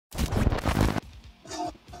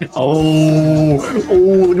Oh,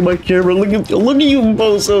 look at my camera. Look at you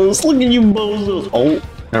bozos. Look at you bozos. Oh,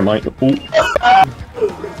 never mind.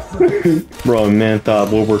 Bro, man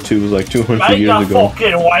thought World War II was like 200 years ago.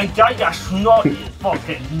 Fucking white guy, you snotty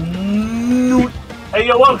fucking nude. Hey,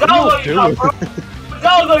 yo, what gun you got, bro? What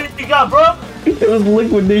gun you got, bro? It was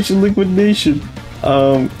liquidation.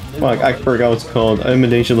 Fuck, I forgot what it's called.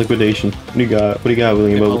 Immolation liquidation. What do you got,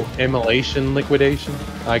 William? Immolation liquidation.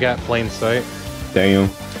 I got plain sight. Damn.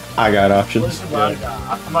 I got options. I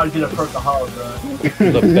might get a perkaholic,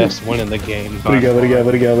 bro. The best one in the game. What do you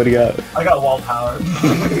got? I got wall power.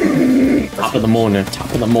 Top of the morning.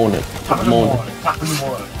 Top of the morning.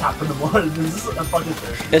 This is a fucking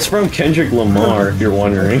thing. It's from Kendrick Lamar, if you're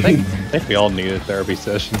wondering. I think we all need a therapy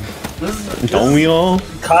session. Don't we all?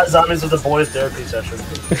 COD Zombies with a boys therapy session.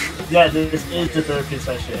 Yeah, this is the therapy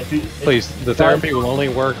session. Please, the therapy will only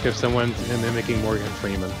work if someone's mimicking Morgan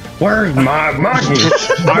Freeman. Where's my money?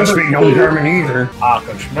 I speak no German either. I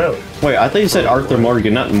can smell it. Wait, I thought you said Arthur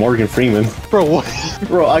Morgan, not Morgan Freeman. Bro, what?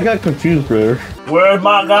 Bro, I got confused there. Where's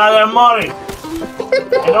my goddamn money?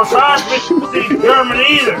 Ain't no trying to speak German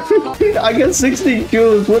either. I got 60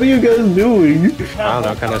 kills. What are you guys doing? I don't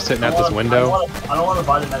know, kind of sitting at this window. I don't want to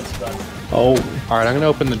buy the next gun. Oh. Alright, I'm gonna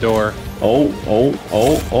open the door.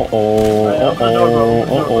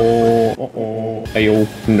 Hey, yo,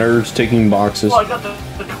 nerds taking boxes. Oh, I got the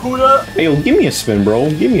CUDA. Hey, yo, give me a spin, bro. I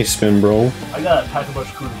got a pack a bunch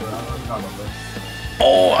of CUDA, bro. I don't know what you're talking about, bro.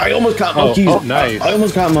 Oh, I almost caught monkeys. Oh, nice. I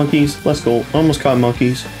almost caught monkeys. Let's go. Almost caught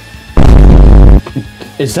monkeys.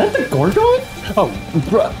 Is that the Gorgon? Oh,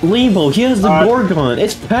 bro, Levo, he has the Gorgon.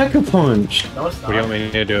 It's Pack-a-Punch. No, it's not. What do you want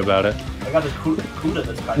me to do about it? I got the CUDA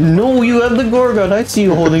that's pack. No, you have the Gorgon. I see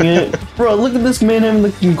you holding it. Bro, look at this man having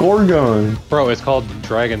the Gorgon. Bro, it's called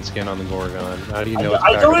dragon skin on the Gorgon. How do you know it's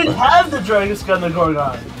I don't even have the dragon skin on the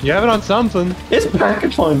Gorgon. You have it on something. It's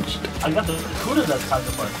Pack-a-Punch. I got the CUDA that's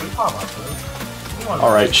pack-a-punch. What are you talking about, bro?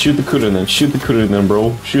 Alright, shoot the CUDA then. Shoot the CUDA then,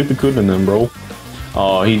 bro. Shoot the CUDA then, bro.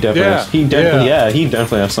 Oh, he definitely has, he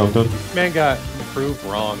definitely has something. Man got proved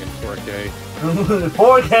wrong in 4K.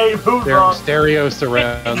 4K proved wrong. Stereo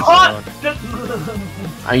surround sound.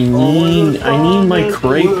 I need my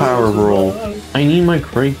crate power, bro. I need my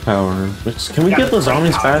crate power. Can we get the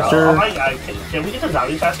zombies faster? Oh my god, can we get the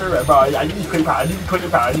zombies faster? Bro, I need crate power, I need crate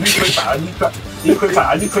power, I need crate power, I need crate power,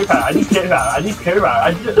 I need crate power, I need crate power, I need crate power,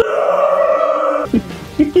 I need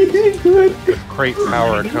Crate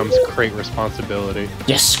power comes crate responsibility.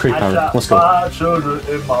 Yes, crate power. Let's go. 5 children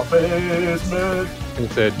in my basement.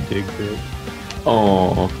 It's a dig crate.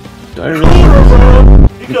 Oh, do I really?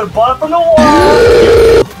 You could have bought it from the wall.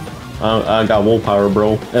 I got wall power,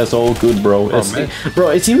 bro. That's all good, bro. Bro,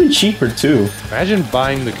 it's even cheaper too. Imagine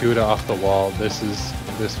buying the CUDA off the wall. This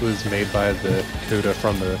was made by the CUDA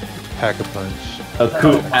from the Pack-a-Punch.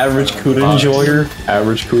 Average CUDA enjoyer.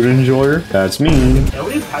 Average CUDA enjoyer. That's me. Yeah,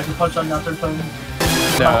 we need Pack-a-Punch on that third phone.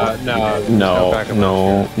 No.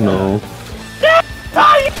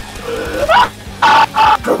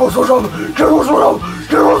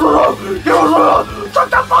 Shut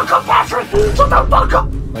the fuck up, Patrick! Shut the fuck up!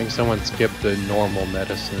 Like someone skipped the normal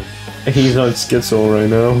medicine. He's on schizo right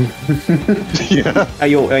now. Yeah. Hey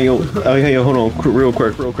yo, hold on, real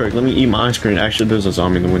quick. Let me eat my ice cream. Actually, there's a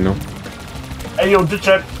zombie in the window. Hey yo, ditch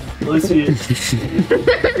check. Let me see it.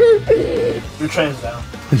 You're trans now.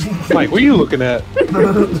 Mike, what are you looking at?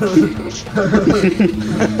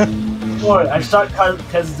 Boy, I shot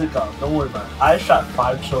Kez's dick off. Don't worry about it. I shot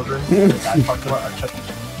 5 children and I fucked them at Chuck E.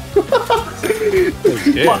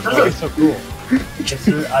 Cheese. Yeah, that's so cool. Yes,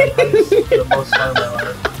 sir, I had the most fun of my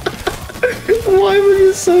life. Why would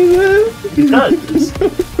you say that? Because.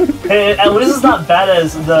 Hey, at least it's not bad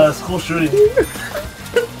as the school shooting.